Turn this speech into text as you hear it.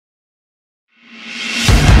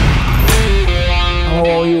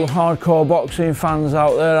hardcore boxing fans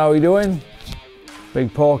out there, how are you doing?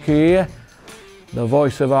 Big Porky here, the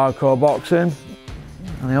voice of hardcore boxing,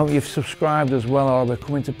 and I hope you've subscribed as well, or I'll be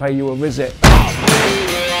coming to pay you a visit.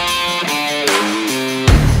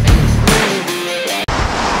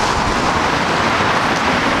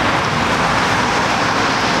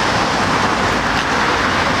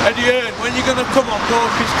 Eddie Hearn, when you're going to come on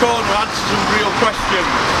Porky's Corner and answer some real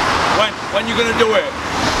questions? When you're going to do it?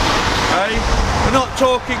 Eh? We're not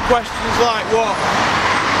talking questions like what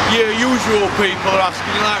your usual people are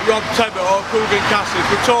asking, like Rob Tebbit or Kugan Cassius.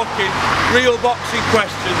 We're talking real boxing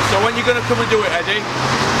questions. So when you're going to come and do it, Eddie?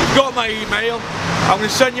 You've got my email. I'm going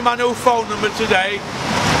to send you my new phone number today.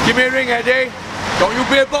 Give me a ring, Eddie. Don't you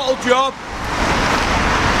be a bottle job.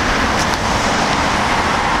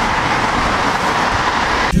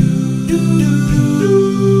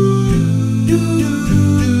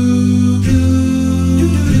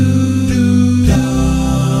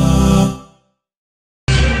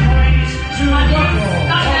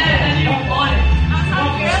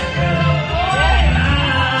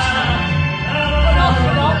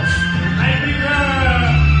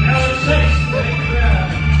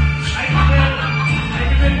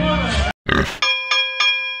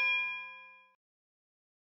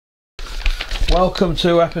 Welcome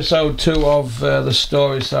to episode 2 of the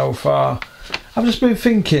story so far. I've just been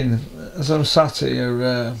thinking, as I'm sat here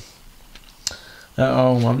at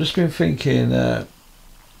home, I've just been thinking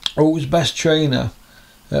who's best trainer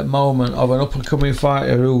at the moment of an up and coming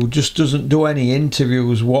fighter who just doesn't do any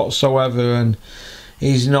interviews whatsoever, and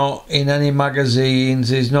he's not in any magazines,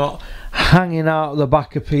 he's not hanging out at the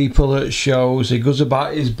back of people at shows, he goes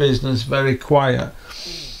about his business very quiet.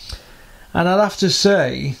 And I'd have to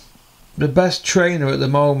say the best trainer at the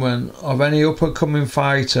moment of any up and coming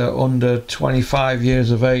fighter under 25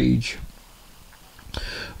 years of age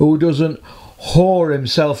who doesn't whore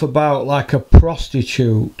himself about like a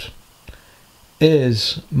prostitute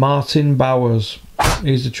is Martin Bowers.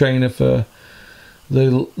 He's the trainer for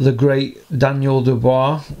the great Daniel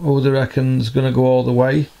Dubois, who they reckon's going to go all the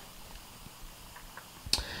way.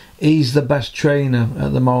 He's the best trainer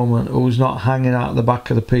at the moment who's not hanging out at the back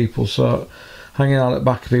of the people, so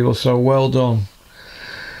well done.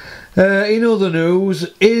 In other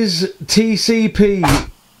news, is TCP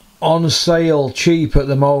on sale cheap at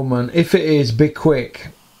the moment? If it is, be quick,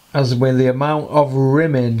 as with the amount of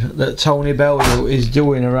rimming that Tony Bellew is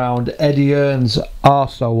doing around Eddie Hearn's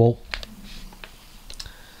arsehole.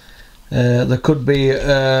 There could be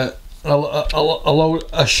a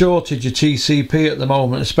shortage of TCP at the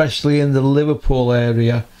moment, especially in the Liverpool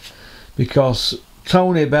area, because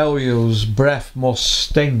Tony Bellew's breath must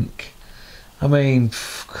stink. I mean,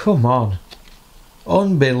 come on.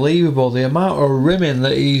 Unbelievable the amount of rimming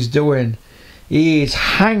that he's doing. He is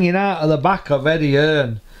hanging out of the back of Eddie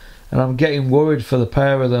Hearn, and I'm getting worried for the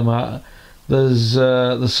pair of them. There's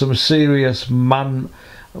some serious man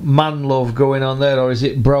love going on there, or is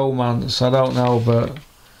it bromance? I don't know, but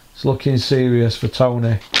it's looking serious for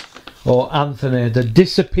Tony. Or Anthony, the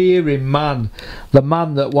disappearing man. The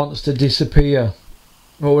man that wants to disappear.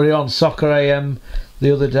 We were on Soccer AM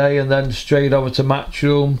the other day and then straight over to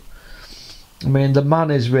Matchroom. I mean, the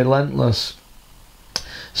man is relentless.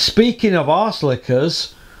 Speaking of arse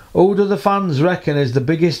lickers, who do the fans reckon is the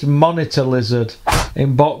biggest monitor lizard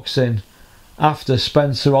in boxing after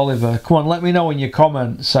Spencer Oliver? Come on, let me know in your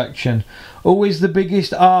comment section. Who is the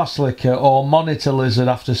biggest arse licker or monitor lizard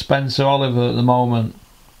after Spencer Oliver at the moment?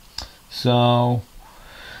 So,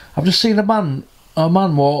 I've just seen a man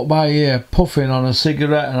walk by here puffing on a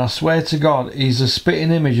cigarette, and I swear to God he's a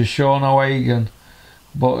spitting image of Sean O'Hagan.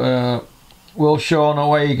 But will Sean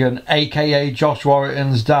O'Hagan, aka Josh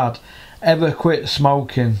Warrington's dad, ever quit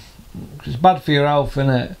smoking? It's bad for your health, isn't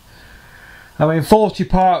it? I mean, 40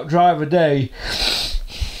 park drive a day,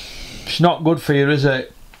 it's not good for you, is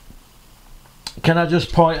it? Can I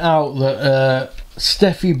just point out that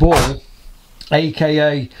Stefy Bull,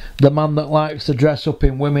 aka the man that likes to dress up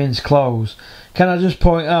in women's clothes, can I just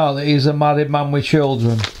point out that he's a married man with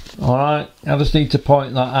children? Alright, I just need to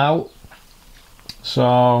point that out.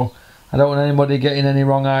 So I don't want anybody getting any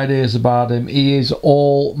wrong ideas about him. He is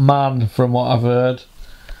all man from what I've heard.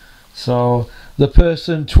 So the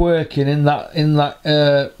person twerking in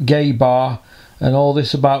that gay bar and all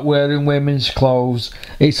this about wearing women's clothes,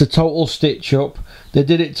 it's a total stitch up. They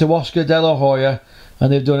did it to Oscar De La Hoya,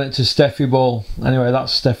 and they've done it to Stefy Bull. Anyway,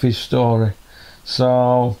 that's Stefy's story.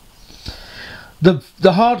 So the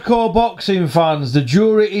hardcore boxing fans, the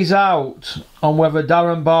jury is out on whether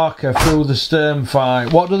Darren Barker threw the Stern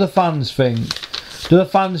fight. What do the fans think? Do the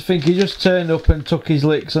fans think he just turned up and took his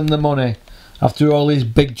licks and the money After all his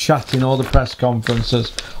big chatting, all the press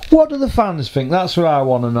conferences. What do the fans think? That's what I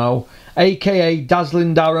want to know. AKA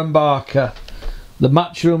Dazzling Darren Barker, the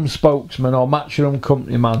Matchroom spokesman or Matchroom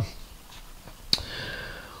company man.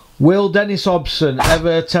 Will Dennis Hobson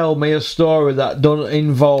ever tell me a story that doesn't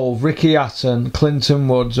involve Ricky Hatton, Clinton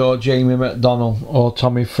Woods or Jamie McDonnell or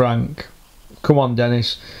Tommy Frank? Come on,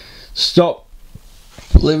 Dennis. Stop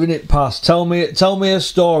living it past. Tell me a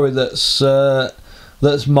story that's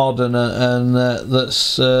modern and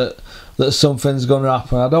that something's going to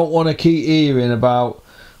happen. I don't want to keep hearing about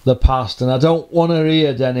the past, and I don't want to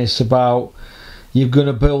hear, Dennis, about you're going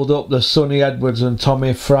to build up the Sonny Edwards and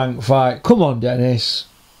Tommy Frank fight. Come on, Dennis.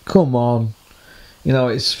 Come on. You know,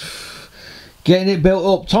 it's getting it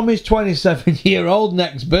built up. Tommy's 27-year-old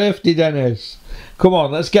next birthday, Dennis. Come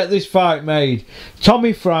on, let's get this fight made.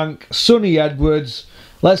 Tommy Frank, Sonny Edwards.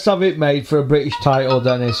 Let's have it made for a British title,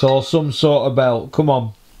 Dennis, or some sort of belt. Come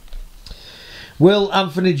on. Will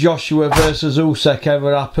Anthony Joshua versus Usyk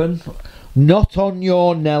ever happen? Not on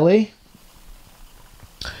your Nelly.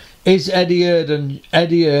 Is Eddie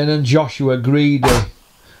Hearn and Joshua greedy?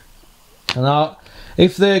 And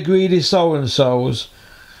if they're greedy so-and-sos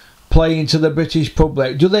playing to the British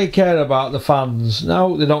public, do they care about the fans?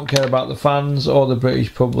 No, they don't care about the fans or the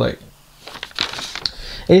British public.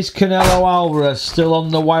 Is Canelo Alvarez still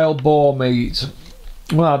on the wild boar meat?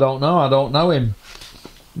 Well, I don't know. I don't know him.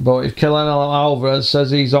 But if Canelo Alvarez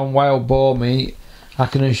says he's on wild boar meat, I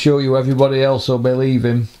can assure you everybody else will believe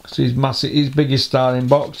him, because he's massive. He's biggest star in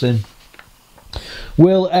boxing.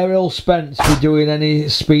 Will Errol Spence be doing any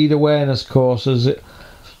speed awareness courses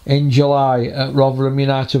in July at Rotherham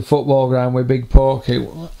United Football Ground with Big Porky?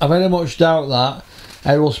 I very much doubt that.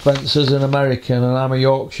 Errol Spencer's an American and I'm a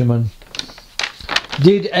Yorkshireman.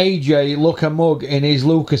 Did AJ look a mug in his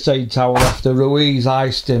Lucozade towel after Ruiz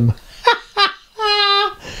iced him?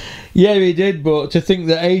 Yeah, he did, but to think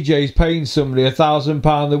that AJ's paying somebody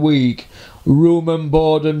 £1,000 a week, room and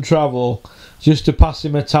board and travel, just to pass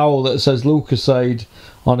him a towel that says Lucozade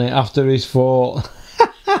on it after his fought.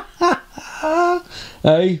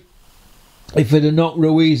 Hey, if they'd have knocked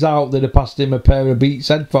Ruiz out, they'd have passed him a pair of Beats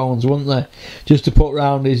headphones, wouldn't they? Just to put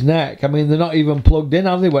round his neck. I mean, they're not even plugged in,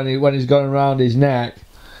 have they, when he's going round his neck?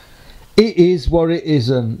 It is what it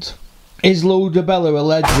isn't. Is Lou Dibella a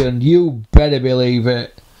legend? You better believe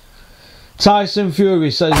it. Tyson Fury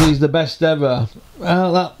says he's the best ever.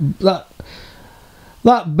 That's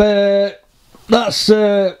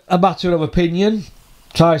a matter of opinion.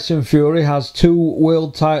 Tyson Fury has 2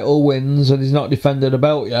 world title wins and he's not defended a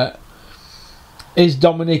belt yet. Is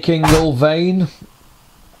Dominic Ingle vain?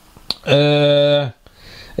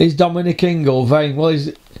 Is Dominic Ingle vain? Well,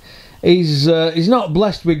 he's not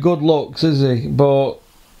blessed with good looks, is he? But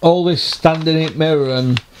all this standing in the mirror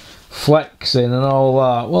and flexing and all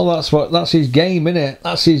that, well, that's his game, innit?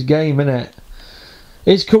 That's his game, innit?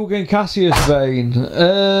 Is Kugan Cassius vain?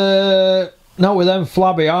 No, with them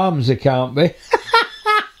flabby arms he can't be.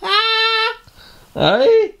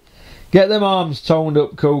 Hey? Get them arms toned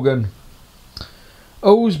up, Kugan.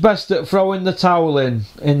 Who's best at throwing the towel in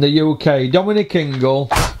the UK? Dominic Ingle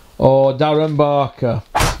or Darren Barker?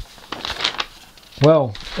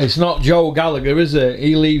 Well, it's not Joe Gallagher, is it?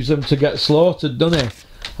 He leaves them to get slaughtered, doesn't he?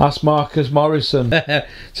 Ask Marcus Morrison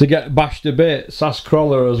to get bashed to bits. Ask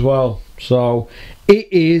Crawler as well. So, it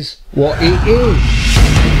is what it is.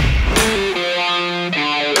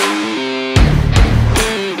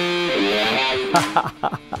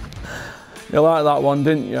 You like that one,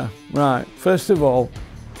 didn't you? Right, first of all,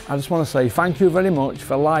 I just want to say thank you very much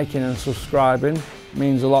for liking and subscribing. It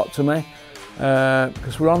means a lot to me,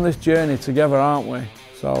 because we're on this journey together, aren't we?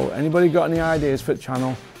 So anybody got any ideas for the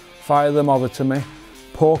channel, fire them over to me,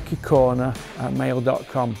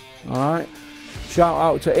 porkycorner@mail.com. Alright, shout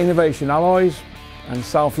out to Innovation Alloys and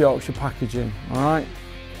South Yorkshire Packaging. Alright,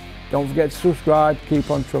 don't forget to subscribe,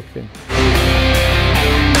 keep on trucking.